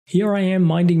Here I am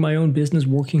minding my own business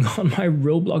working on my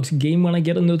Roblox game when I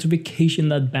get a notification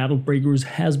that Battle Breakers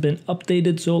has been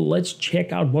updated. So let's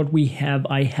check out what we have.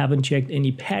 I haven't checked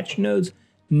any patch notes,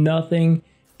 nothing.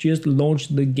 Just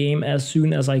launched the game as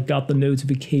soon as I got the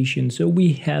notification. So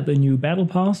we have a new battle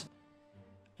pass.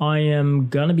 I am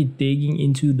gonna be digging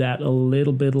into that a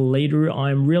little bit later.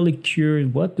 I'm really curious,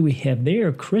 what do we have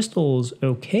there? Crystals,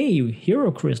 okay,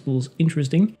 hero crystals,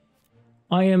 interesting.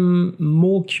 I am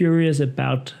more curious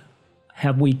about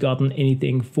have we gotten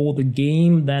anything for the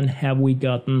game than have we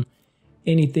gotten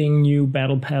anything new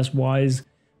battle pass wise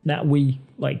that we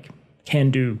can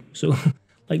do. So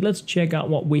let's check out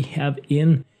what we have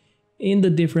in the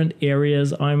different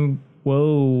areas.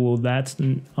 Whoa, that's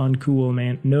uncool,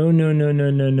 man. No.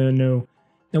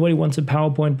 Nobody wants a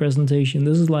PowerPoint presentation.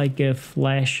 This is like a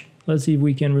flash. Let's see if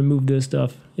we can remove this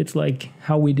stuff. It's like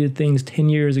how we did things 10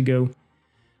 years ago.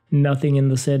 Nothing in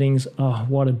the settings. Oh,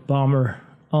 what a bummer.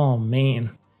 Oh, man.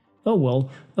 Oh,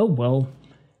 well.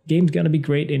 Game's gonna be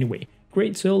great anyway.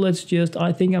 Great, so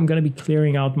I think I'm gonna be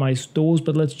clearing out my stores,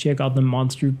 but let's check out the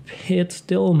monster pit.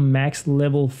 Still max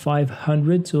level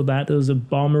 500, so that is a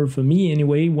bummer for me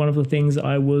anyway. One of the things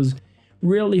I was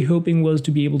really hoping was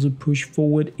to be able to push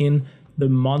forward in the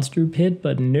monster pit,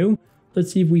 but no.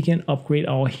 Let's see if we can upgrade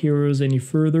our heroes any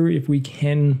further, if we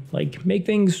can make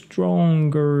things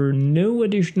stronger. No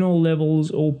additional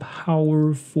levels or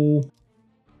power for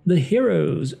the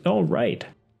heroes. Alright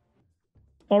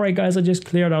guys, I just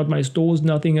cleared out my stores,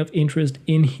 nothing of interest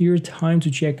in here. Time to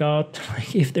check out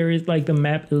if there is the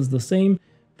map is the same,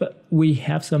 but we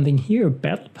have something here.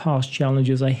 Battle Pass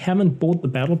challenges. I haven't bought the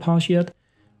Battle Pass yet.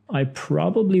 I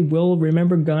probably will.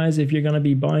 Remember guys, if you're gonna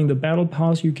be buying the Battle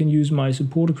Pass, you can use my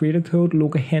supporter creator code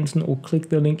LokeHansen or click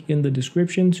the link in the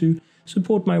description to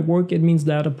support my work. It means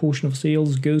that a portion of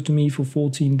sales goes to me for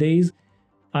 14 days.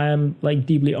 I am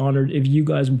deeply honored if you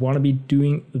guys want to be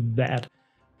doing that.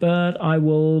 But I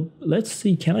will, let's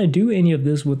see, can I do any of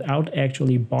this without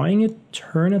actually buying it?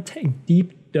 Turn attack,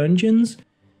 deep dungeons.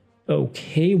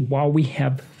 Okay, wow, we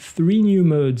have 3 new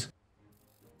modes.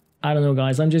 I don't know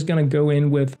guys, I'm just gonna go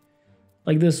in with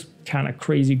this kind of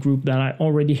crazy group that I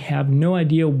already have no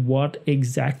idea what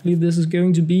exactly this is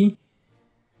going to be.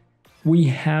 We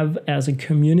have as a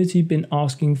community been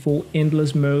asking for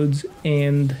endless modes,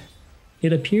 and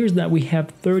it appears that we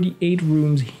have 38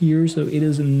 rooms here, so it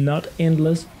is not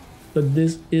endless, but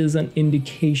this is an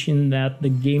indication that the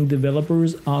game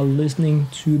developers are listening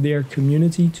to their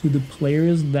community, to the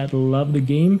players that love the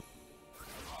game.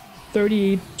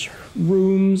 38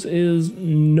 rooms is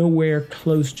nowhere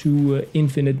close to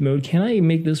infinite mode. Can I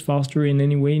make this faster in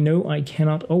any way? No, I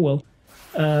cannot. Oh well.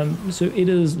 So it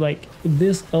is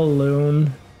this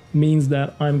alone means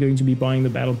that I'm going to be buying the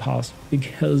Battle Pass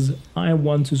because I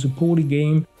want to support a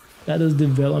game that is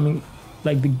developing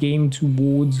the game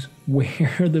towards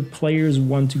where the players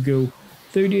want to go.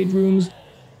 38 rooms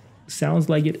sounds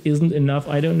like it isn't enough.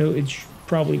 I don't know, it's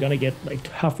probably gonna get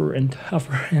tougher and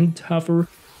tougher and tougher.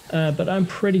 But I'm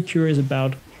pretty curious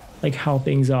about how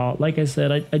things are. Like I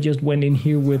said, I just went in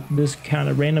here with this kind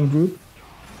of random group.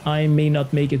 I may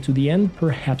not make it to the end,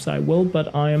 perhaps I will,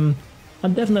 but I'm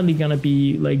definitely gonna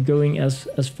be going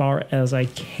as far as I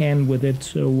can with it.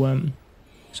 So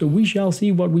we shall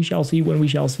see what we shall see when we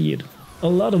shall see it. A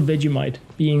lot of Vegemite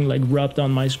being rubbed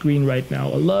on my screen right now.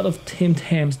 A lot of Tim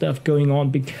Tam stuff going on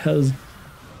because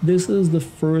this is the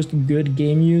first good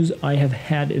game news I have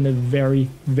had in a very,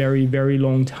 very, very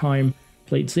long time.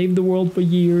 Played Save the World for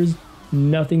years,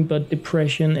 nothing but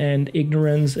depression and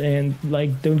ignorance, and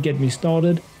don't get me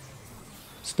started.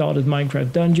 Started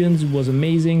Minecraft Dungeons, was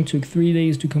amazing, took 3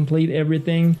 days to complete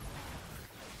everything.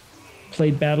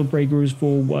 Played Battle Breakers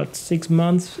for what, 6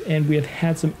 months, and we have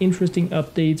had some interesting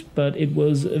updates, but it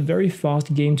was a very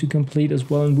fast game to complete as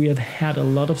well, and we have had a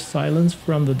lot of silence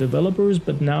from the developers,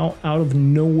 but now out of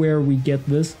nowhere we get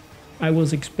this. I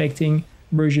was expecting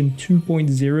version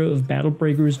 2.0 of Battle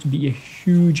Breakers to be a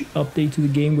huge update to the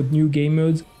game with new game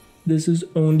modes. This is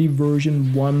only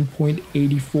version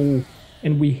 1.84,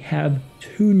 and we have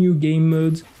 2 new game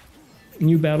modes,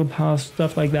 new battle pass,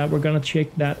 stuff like that. We're gonna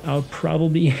check that out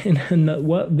probably in another,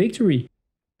 what, victory?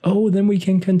 Oh, then we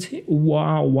can continue.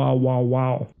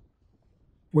 Wow.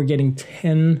 We're getting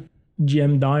 10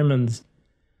 gem diamonds.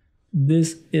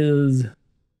 This is,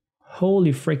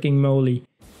 holy freaking moly.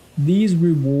 These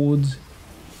rewards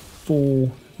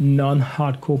for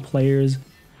non-hardcore players,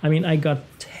 I mean, I got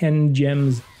 10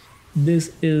 gems.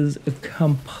 This is a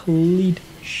complete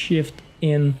shift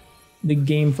in the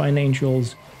game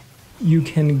financials. You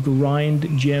can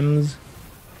grind gems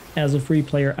as a free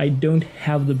player. I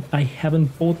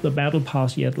haven't bought the battle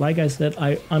pass yet. Like I said,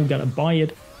 I'm gonna buy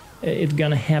it. it's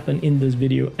gonna happen in this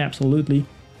video, absolutely.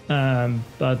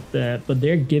 But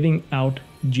they're giving out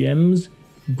gems,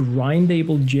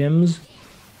 grindable gems,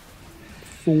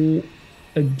 for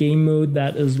a game mode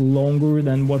that is longer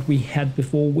than what we had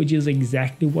before, which is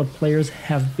exactly what players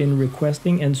have been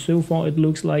requesting. And so far it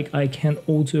looks like I can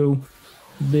auto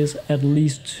this at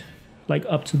least like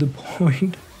up to the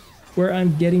point where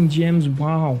I'm getting gems.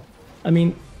 Wow. I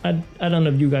mean, I don't know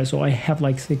if you guys saw, I have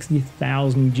like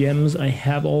 60,000 gems. I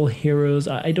have all heroes.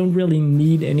 I don't really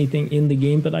need anything in the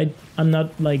game, but I'm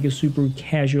not like a super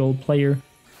casual player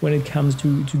when it comes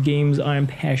to games I'm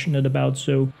passionate about.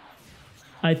 So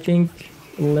I think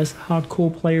less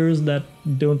hardcore players that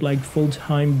don't like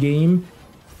full-time game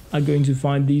are going to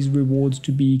find these rewards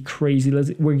to be crazy.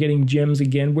 We're getting gems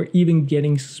again. We're even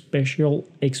getting special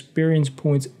experience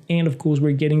points. And of course,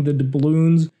 we're getting the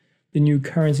doubloons, the new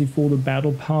currency for the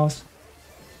battle pass.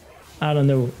 I don't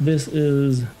know. This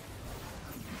is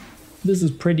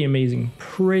pretty amazing.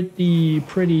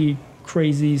 Pretty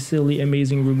crazy, silly,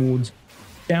 amazing rewards.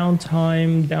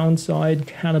 Downside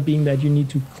kind of being that you need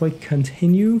to click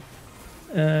continue.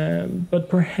 But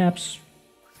perhaps,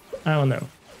 I don't know.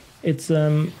 It's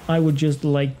I would just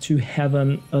like to have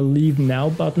a leave now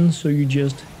button, so you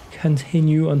just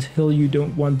continue until you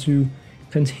don't want to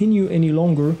continue any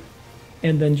longer,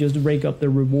 and then just rake up the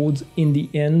rewards in the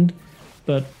end.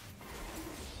 But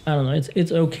I don't know,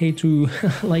 it's okay to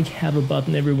like have a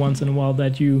button every once in a while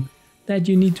that you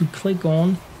need to click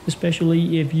on,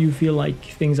 especially if you feel like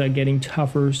things are getting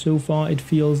tougher. So far it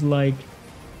feels like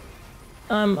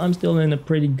I'm still in a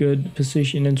pretty good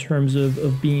position in terms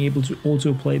of being able to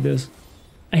also play this.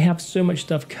 I have so much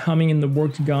stuff coming in the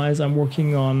works, guys. I'm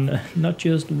working on not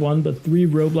just 1 but 3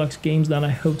 Roblox games that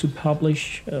I hope to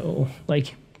publish,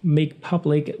 like make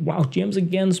public. Wow, gems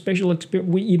again, special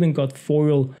experience. We even got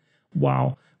foil.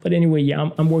 Wow. But anyway,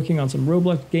 yeah, I'm working on some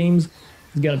Roblox games.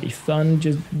 It's gonna be fun,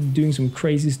 just doing some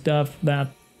crazy stuff that,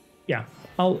 yeah,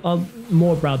 I'll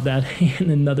more about that in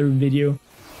another video.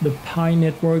 The Pi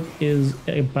network is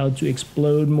about to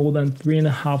explode. More than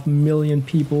 3.5 million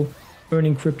people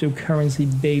earning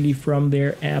cryptocurrency daily from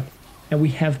their app. And we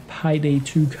have Pi Day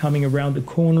 2 coming around the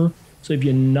corner. So if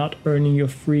you're not earning your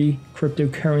free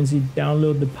cryptocurrency,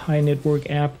 download the Pi network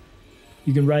app.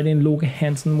 You can write in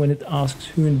LokeHansen when it asks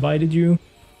who invited you.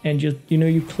 And just,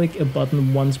 you click a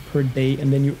button once per day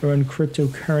and then you earn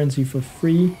cryptocurrency for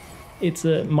free. It's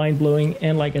mind-blowing,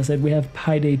 and like I said, we have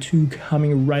Pi Day 2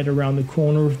 coming right around the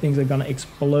corner. Things are gonna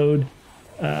explode.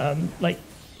 Like,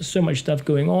 so much stuff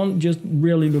going on. Just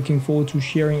really looking forward to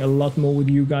sharing a lot more with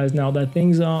you guys now that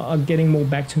things are getting more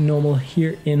back to normal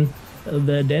here in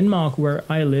the Denmark where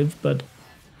I live. But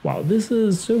wow, this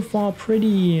is so far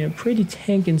pretty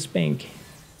tank and spank.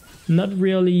 Not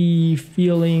really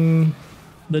feeling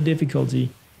the difficulty.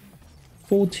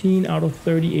 14 out of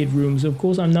 38 rooms. Of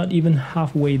course, I'm not even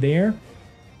halfway there.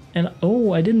 And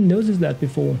oh, I didn't notice that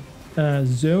before.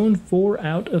 Zone 4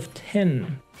 out of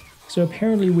 10. So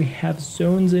apparently we have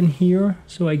zones in here.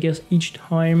 So I guess each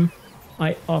time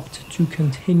I opt to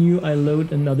continue, I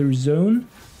load another zone.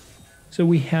 So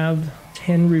we have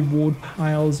 10 reward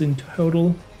piles in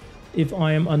total, if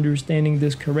I am understanding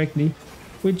this correctly,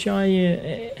 which I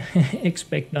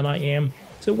expect that I am.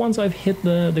 So once I've hit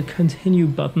the continue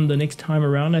button the next time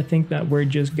around, I think that we're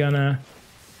just gonna,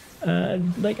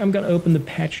 I'm gonna open the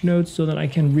patch notes so that I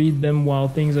can read them while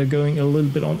things are going a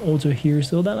little bit on auto here,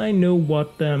 so that I know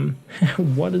what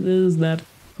what it is that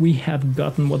we have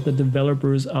gotten, what the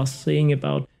developers are saying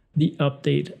about the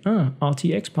update.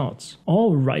 RTX parts.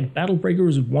 Alright, Battle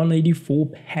Breakers 184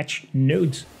 patch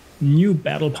notes. New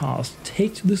Battle Pass.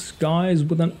 Take to the skies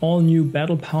with an all-new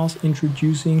Battle Pass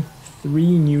introducing 3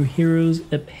 new heroes,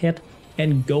 a pet,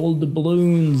 and gold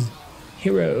doubloons.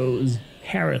 Heroes.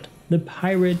 Parrot, the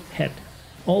pirate pet.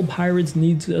 All pirates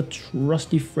needs a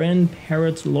trusty friend.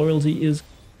 Parrot's loyalty is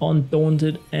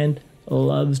undaunted and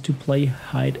loves to play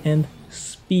hide and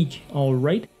speak.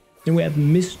 Alright. Then we have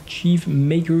Mischief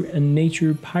Maker, a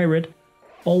nature pirate.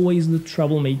 Always the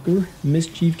troublemaker.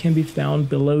 Mischief can be found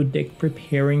below deck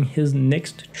preparing his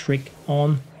next trick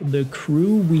on the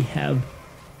crew. We have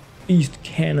Beast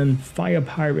Cannon Fire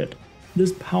Pirate.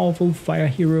 This powerful fire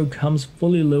hero comes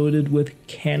fully loaded with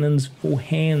cannons for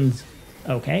hands.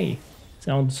 Okay,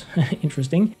 sounds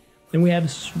interesting. Then we have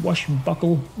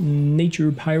Swashbuckle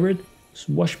Nature Pirate.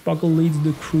 Swashbuckle leads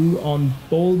the crew on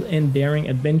bold and daring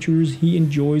adventures. He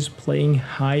enjoys playing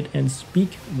hide and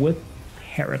speak with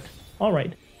Parrot.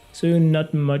 Alright, so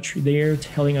not much there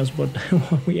telling us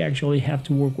what we actually have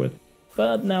to work with.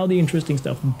 But now the interesting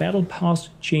stuff. Battle Pass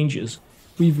changes.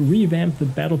 We've revamped the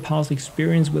Battle Pass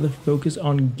experience with a focus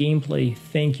on gameplay.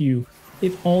 Thank you.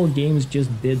 If all games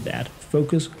just did that,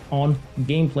 focus on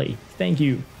gameplay. Thank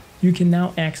you. You can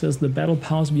now access the Battle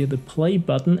Pass via the play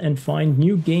button and find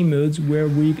new game modes where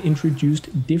we've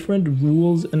introduced different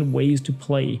rules and ways to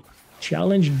play.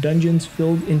 Challenge dungeons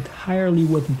filled entirely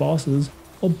with bosses,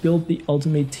 or build the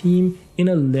ultimate team in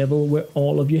a level where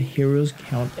all of your heroes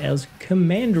count as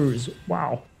commanders.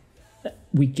 Wow.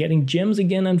 We're getting gems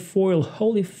again and foil,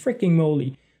 holy freaking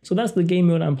moly. So that's the game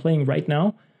mode I'm playing right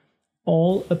now.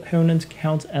 All opponents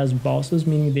count as bosses,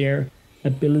 meaning their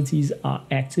abilities are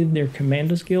active, their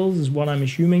commander skills is what I'm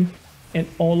assuming. And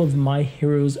all of my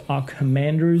heroes are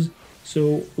commanders.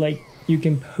 So like you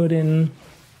can put in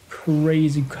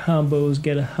crazy combos,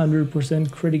 get 100%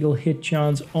 critical hit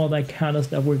chance, all that kind of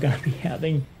stuff. We're gonna be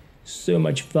having so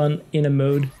much fun in a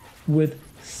mode with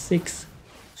 6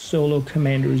 solo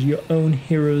commanders, your own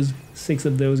heroes, 6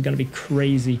 of those, gonna be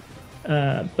crazy.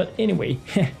 But anyway,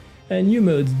 new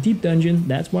modes, Deep Dungeon,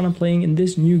 that's what I'm playing. In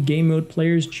this new game mode,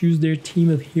 players choose their team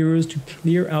of heroes to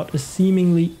clear out a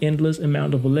seemingly endless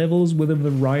amount of levels with a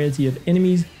variety of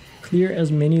enemies. Clear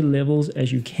as many levels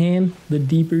as you can. The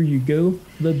deeper you go,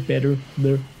 the better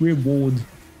the rewards.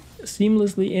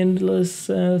 Seamlessly endless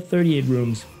 38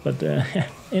 rooms, but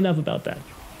enough about that.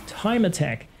 Time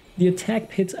attack. The attack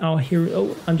pits our hero.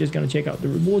 Oh, I'm just gonna check out the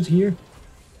rewards here.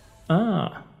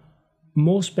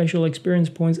 More special experience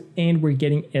points, and we're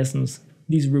getting essence.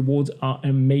 These rewards are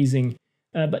amazing.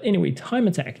 But anyway, time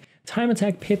attack. Time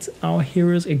attack pits our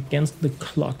heroes against the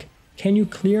clock. Can you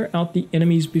clear out the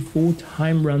enemies before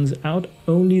time runs out?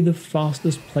 Only the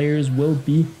fastest players will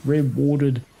be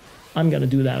rewarded. I'm gonna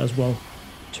do that as well.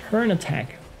 Turn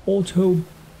attack. Auto.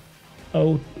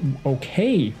 Oh,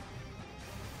 okay.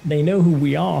 They know who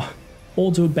we are.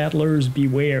 Auto battlers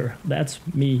beware. That's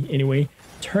me anyway.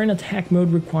 Turn attack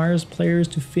mode requires players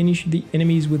to finish the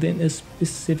enemies within a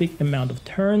specific amount of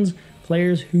turns.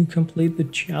 Players who complete the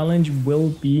challenge will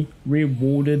be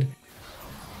rewarded.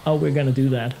 Oh, we're gonna do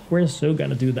that. We're so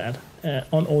gonna do that.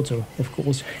 On auto, of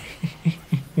course.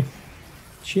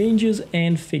 Changes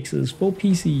and fixes for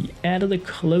PC. Added a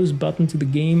close button to the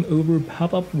game over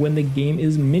pop-up when the game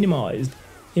is minimized.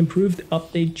 Improved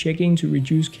update checking to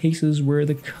reduce cases where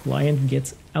the client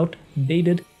gets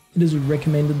outdated. It is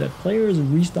recommended that players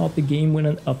restart the game when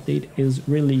an update is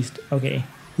released. Okay,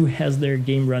 who has their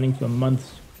game running for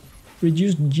months?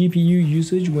 Reduced GPU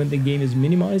usage when the game is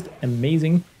minimized.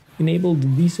 Amazing. Enabled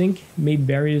VSync. Made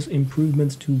various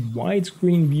improvements to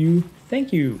widescreen view.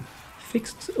 Thank you.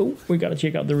 Fixed. Oh, we gotta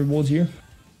check out the rewards here.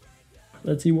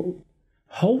 Let's see what.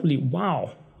 Holy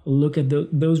wow. Look at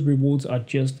those rewards are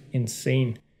just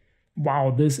insane.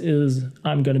 Wow, this is.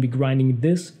 I'm gonna be grinding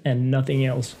this and nothing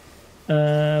else.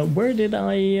 Where did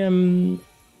I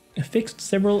fixed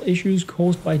several issues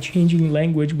caused by changing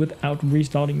language without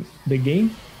restarting the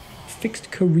game,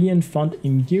 fixed Korean font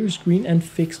in gear screen, and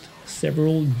fixed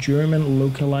several German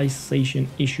localization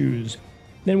issues.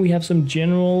 Then we have some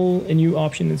general, a new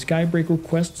option in Skybreaker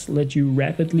quests let you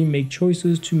rapidly make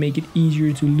choices to make it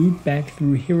easier to loop back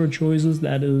through hero choices.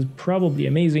 That is probably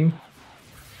amazing.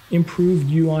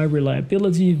 Improved UI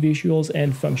reliability, visuals,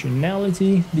 and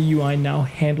functionality. The UI now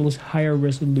handles higher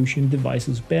resolution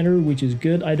devices better, which is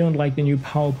good. I don't like the new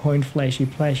PowerPoint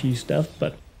flashy stuff,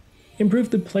 but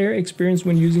improved the player experience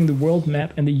when using the world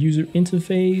map and the user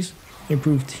interface.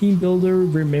 Improved team builder,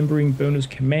 remembering bonus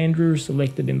commander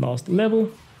selected in last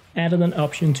level. Added an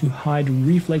option to hide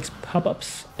reflex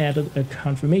pop-ups. Added a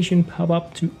confirmation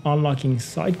pop-up to unlocking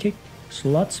sidekick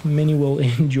slots. Many will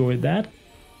enjoy that.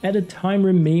 Added time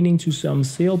remaining to some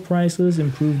sale prices,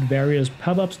 improved various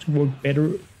pop-ups to work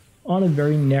better on a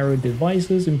very narrow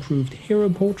devices, improved hero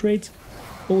portraits.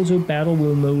 Also, battle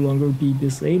will no longer be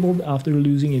disabled after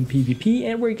losing in PvP,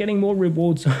 and we're getting more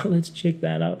rewards, so let's check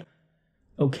that out.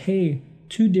 Okay,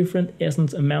 2 different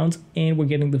essence amounts, and we're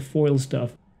getting the foil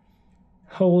stuff.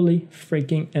 Holy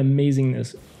freaking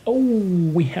amazingness. Oh,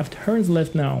 we have turns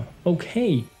left now.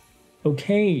 Okay,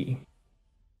 okay.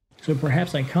 So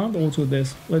perhaps I can't auto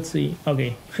this. Let's see.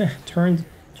 Okay, turns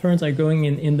are going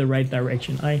in the right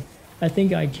direction. I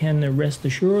think I can rest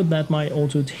assured that my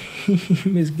auto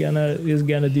team is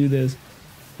gonna do this.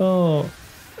 Oh,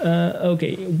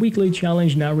 okay. Weekly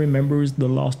challenge now remembers the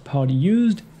last party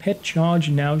used. Pet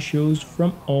charge now shows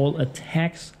from all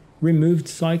attacks. Removed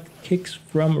sidekicks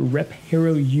from rep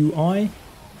hero UI.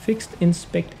 Fixed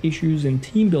inspect issues in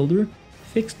team builder.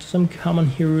 Fixed some common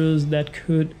heroes that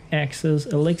could access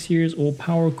elixirs or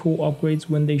power core upgrades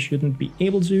when they shouldn't be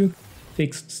able to.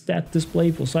 Fixed stat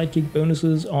display for sidekick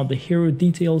bonuses on the hero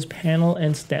details panel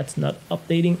and stats not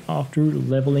updating after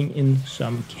leveling in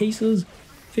some cases.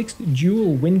 Fixed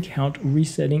dual win count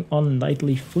resetting on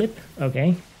nightly flip.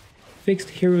 Okay.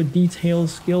 fixed hero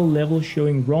details skill level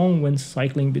showing wrong when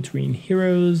cycling between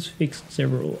heroes, fixed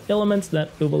several elements that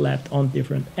overlapped on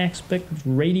different aspect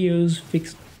radios,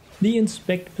 fixed the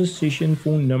inspect position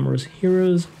for numerous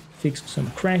heroes, fixed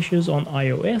some crashes on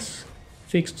iOS,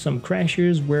 fixed some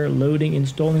crashes where loading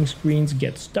installing screens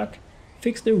get stuck,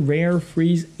 fixed a rare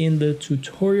freeze in the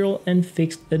tutorial, and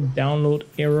fixed a download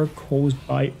error caused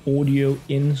by audio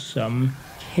in some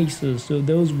cases. So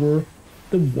those were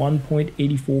the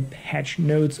 1.84 patch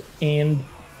notes, and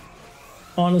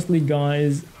honestly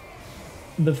guys,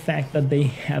 the fact that they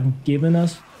have given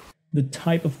us the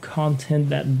type of content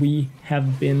that we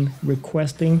have been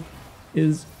requesting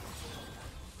is,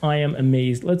 I am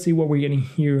amazed. Let's see what we're getting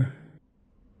here.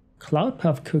 Cloud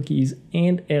Puff cookies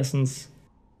and essence.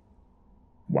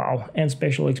 Wow, and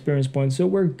special experience points. So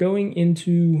we're going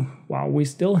into, wow, we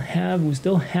still have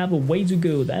a way to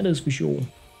go, that is for sure.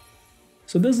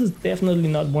 So this is definitely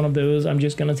not one of those I'm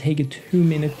just gonna take a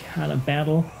 2-minute kind of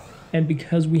battle, and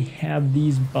because we have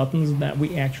these buttons that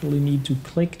we actually need to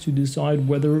click to decide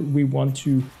whether we want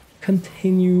to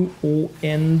continue or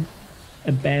end,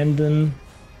 abandon,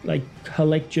 like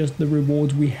collect just the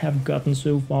rewards we have gotten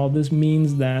so far. This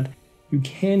means that you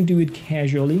can do it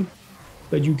casually,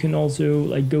 but you can also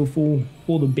like go for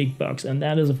the big bucks, and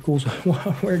that is of course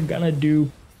what we're gonna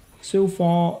do. So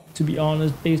far, to be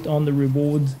honest, based on the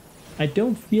rewards, I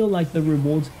don't feel like the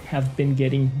rewards have been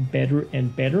getting better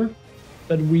and better,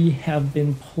 but we have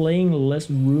been playing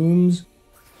less rooms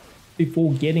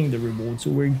before getting the rewards. So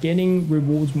we're getting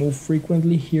rewards more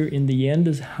frequently here in the end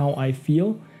is how I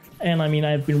feel. And I mean,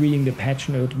 I've been reading the patch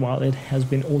note while it has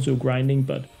been also grinding,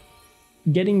 but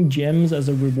getting gems as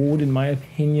a reward, in my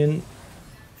opinion,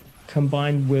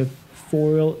 combined with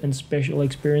foil and special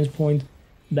experience point,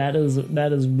 that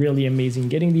is really amazing.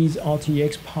 Getting these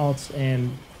RTX parts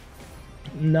and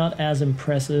not as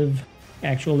impressive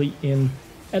actually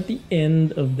at the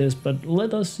end of this, but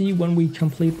let us see when we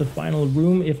complete the final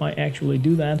room if I actually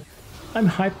do that. I'm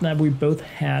hyped that we both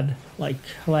had like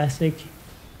classic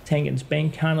tank and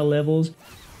spank kind of levels.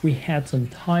 We had some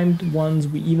timed ones,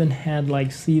 we even had like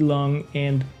Sealong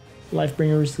and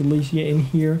Lifebringer Celicia in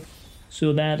here,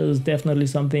 so that is definitely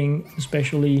something,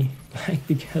 especially like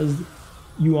because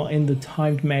you are in the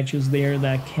timed matches there,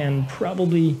 that can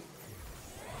probably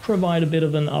provide a bit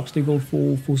of an obstacle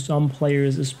for some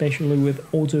players, especially with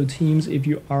auto teams, if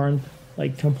you aren't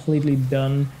like completely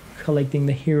done collecting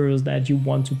the heroes that you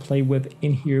want to play with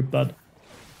in here. But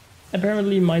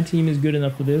apparently my team is good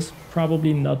enough for this.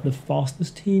 Probably not the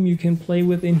fastest team you can play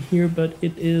with in here, but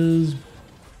it is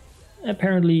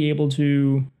apparently able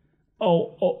to...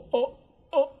 Oh.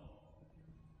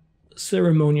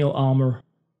 Ceremonial armor.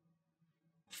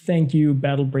 Thank you,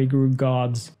 Battle Breaker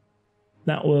gods.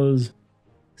 That was...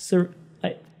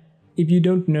 if you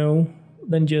don't know,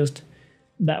 then just...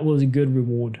 that was a good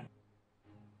reward.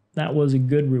 That was a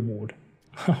good reward.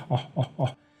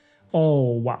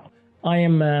 Oh, wow. I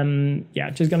am,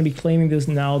 just gonna be claiming this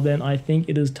now. Then I think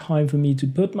it is time for me to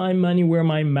put my money where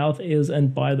my mouth is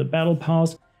and buy the battle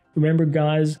pass. Remember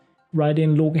guys, write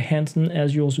in LokeHansen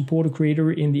as your supporter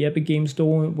creator in the Epic Game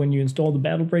Store when you install the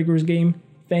Battle Breakers game.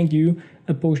 Thank you.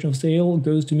 A portion of sale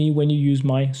goes to me when you use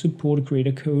my supporter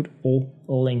creator code or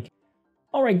link.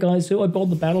 Alright guys, so I bought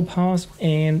the battle pass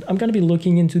and I'm gonna be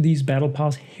looking into these battle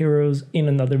pass heroes in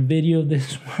another video.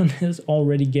 This one is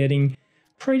already getting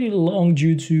pretty long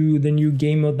due to the new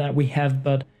game mode that we have,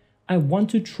 but I want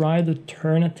to try the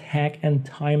turn attack and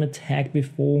time attack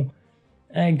before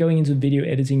going into video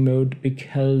editing mode,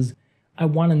 because I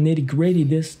want to nitty-gritty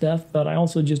this stuff, but I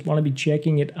also just want to be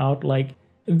checking it out like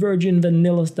virgin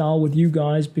vanilla style with you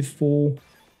guys before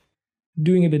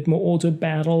doing a bit more auto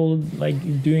battle,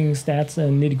 like doing stats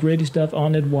and nitty-gritty stuff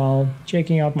on it while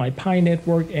checking out my Pi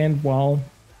network and while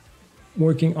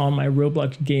working on my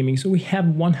Roblox gaming. So we have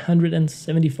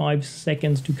 175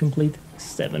 seconds to complete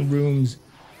 7 rooms.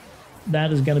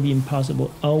 That is gonna be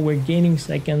impossible. Oh, we're gaining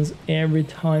seconds every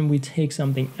time we take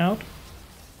something out.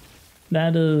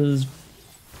 That is...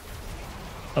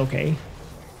 okay.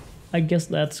 I guess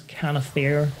that's kind of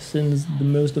fair, since the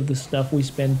most of the stuff we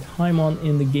spend time on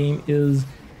in the game is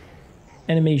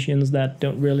animations that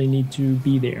don't really need to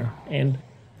be there. And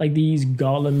like these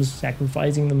golems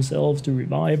sacrificing themselves to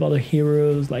revive other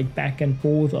heroes, like back and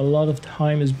forth, a lot of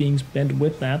time is being spent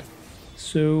with that.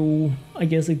 So I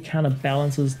guess it kind of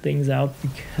balances things out,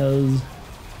 because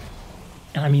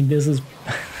I mean this is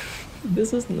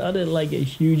this is not like a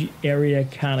huge area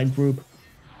kind of group.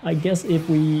 I guess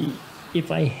if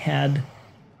I had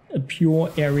a pure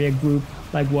area group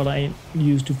like what I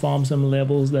used to farm some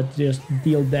levels that just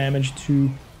deal damage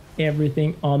to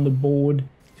everything on the board,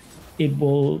 it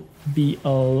will be a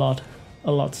lot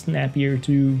a lot snappier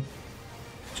to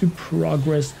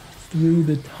progress through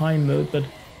the time mode, but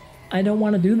I don't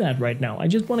want to do that right now. I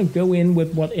just want to go in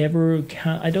with whatever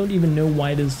I don't even know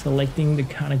why it is selecting the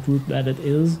kind of group that it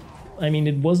is. I mean,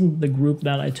 it wasn't the group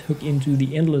that I took into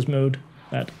the endless mode.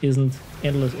 That isn't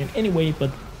endless in any way,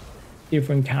 but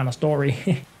different kind of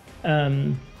story.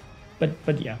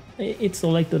 But yeah, it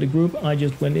selected a group. I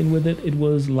just went in with it. It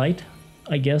was light.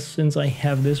 I guess since I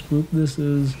have this group, this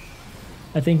is,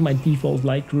 I think, my default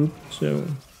light group. So,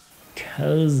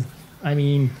 cause, I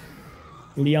mean,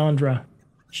 Leandra,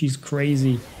 she's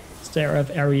crazy. Seraph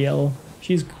Ariel,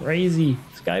 she's crazy.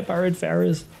 Sky Pirate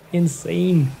Ferris,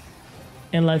 insane.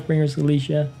 And Lifebringer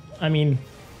Celicia, I mean,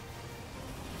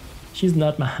 she's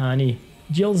not Mahani.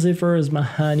 Jill Ziffer is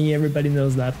Mahani, everybody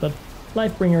knows that, but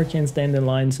Lifebringer can stand in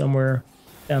line somewhere.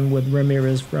 And with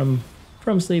Ramirez from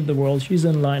Save the World, she's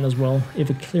in line as well. If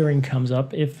a clearing comes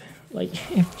up, if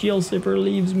Jill Ziffer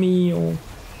leaves me, or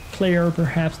Claire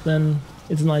perhaps, then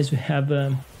it's nice to have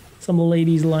some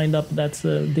ladies lined up. That's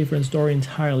a different story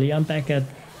entirely. I'm back at,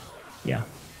 yeah,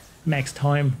 max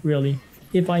time, really.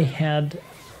 If I had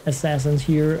assassins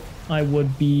here, I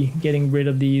would be getting rid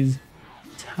of these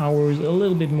towers a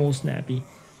little bit more snappy.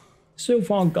 So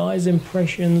far, guys,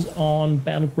 impressions on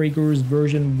Battle Breakers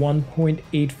version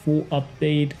 1.84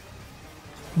 update.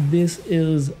 This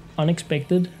is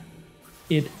unexpected.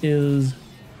 It is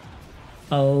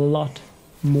a lot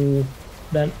more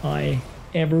than I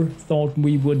ever thought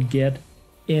we would get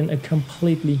in a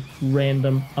completely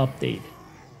random update.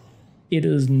 It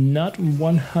is not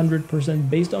 100%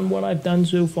 based on what I've done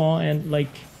so far, and like,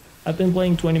 I've been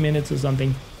playing 20 minutes or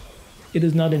something. It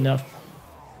is not enough.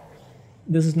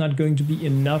 This is not going to be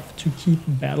enough to keep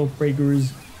Battle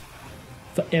Breakers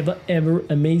forever ever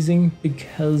amazing,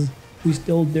 because we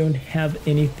still don't have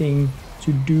anything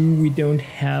to do. We don't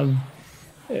have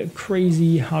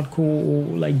crazy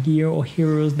hardcore like gear or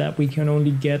heroes that we can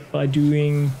only get by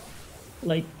doing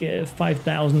like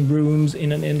 5,000 rooms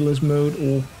in an endless mode,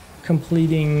 or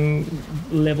completing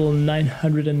level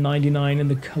 999 in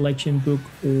the collection book,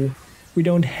 or we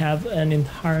don't have an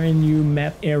entire new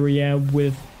map area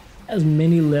with as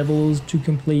many levels to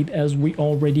complete as we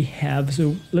already have.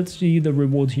 So let's see, the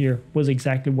rewards here was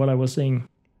exactly what I was saying.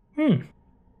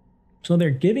 So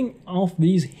they're giving off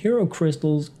these hero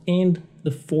crystals and the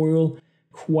foil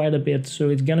quite a bit, so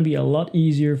it's gonna be a lot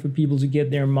easier for people to get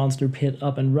their monster pit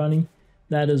up and running.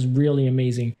 That is really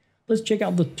amazing. Let's check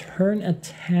out the turn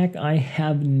attack. I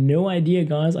have no idea,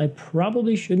 guys. I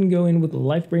probably shouldn't go in with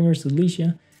Lifebringer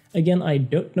Celicia. Again, I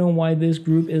don't know why this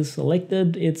group is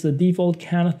selected. It's a default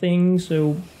kind of thing,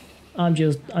 so I'm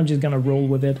just gonna roll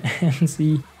with it and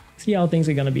see how things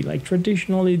are gonna be. Like,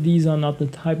 traditionally, these are not the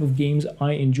type of games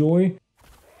I enjoy,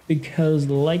 because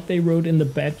like they wrote in the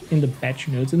patch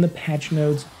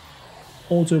notes,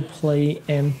 autoplay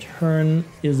and turn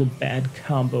is a bad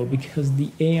combo, because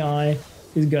the AI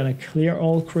is gonna clear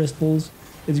all crystals.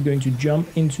 It's going to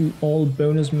jump into all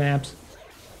bonus maps,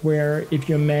 where if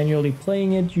you're manually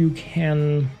playing it, you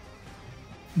can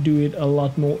do it a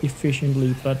lot more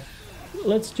efficiently. But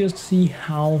let's just see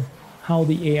how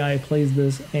the AI plays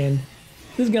this. And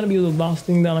this is gonna be the last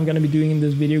thing that I'm gonna be doing in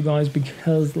this video, guys,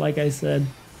 because like I said,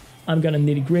 I'm gonna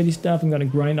nitty-gritty stuff. I'm gonna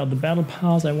grind out the battle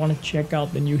pass. I want to check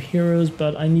out the new heroes,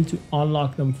 but I need to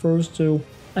unlock them first. So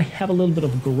I have a little bit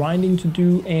of grinding to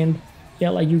do. And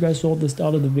yeah, like you guys saw at the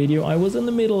start of the video, I was in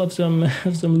the middle of some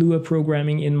Lua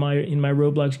programming in my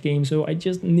Roblox game, so I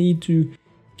just need to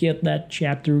get that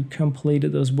chapter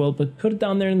completed as well. But put it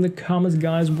down there in the comments,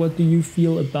 guys. What do you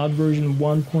feel about version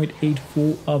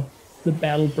 1.84 of the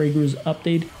Battle Breakers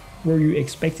update? Were you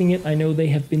expecting it? I know they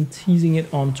have been teasing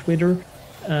it on Twitter,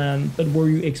 but were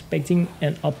you expecting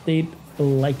an update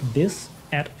like this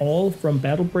at all from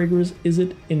Battle Breakers? Is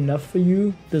it enough for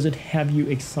you? Does it have you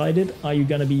excited? Are you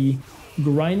gonna be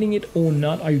grinding it or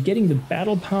not? Are you getting the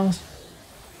battle pass?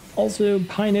 Also,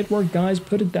 Pi Network, guys,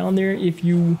 put it down there if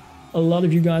a lot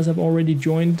of you guys have already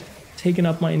joined, taken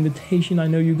up my invitation. I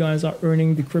know you guys are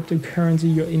earning the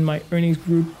cryptocurrency. You're in my earnings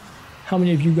group. How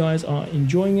many of you guys are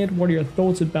enjoying it? What are your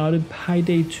thoughts about it? Pi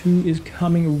Day 2 is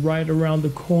coming right around the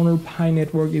corner. Pi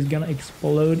Network is gonna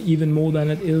explode even more than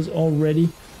it is already.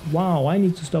 Wow, I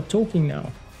need to stop talking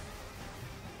now.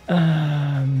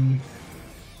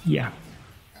 Yeah.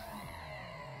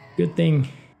 Good thing.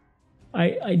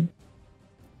 I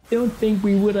don't think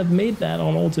we would have made that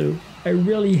on auto. I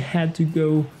really had to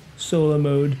go solo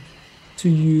mode to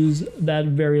use that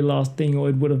very last thing, or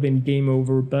it would have been game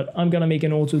over. But I'm gonna make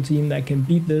an auto team that can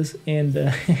beat this, and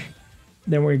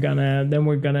then we're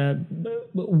gonna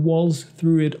waltz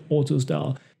through it auto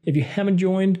style. If you haven't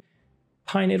joined,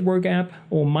 Pi Network app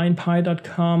or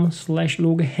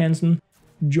mindpi.com/LokeHansen.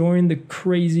 Join the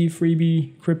crazy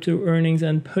freebie crypto earnings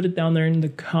and put it down there in the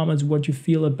comments what you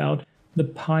feel about the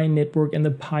Pi Network and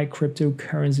the Pi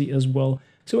cryptocurrency as well.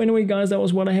 So anyway guys, that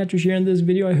was what I had to share in this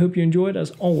video. I hope you enjoyed.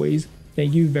 As always,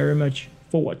 thank you very much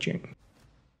for watching.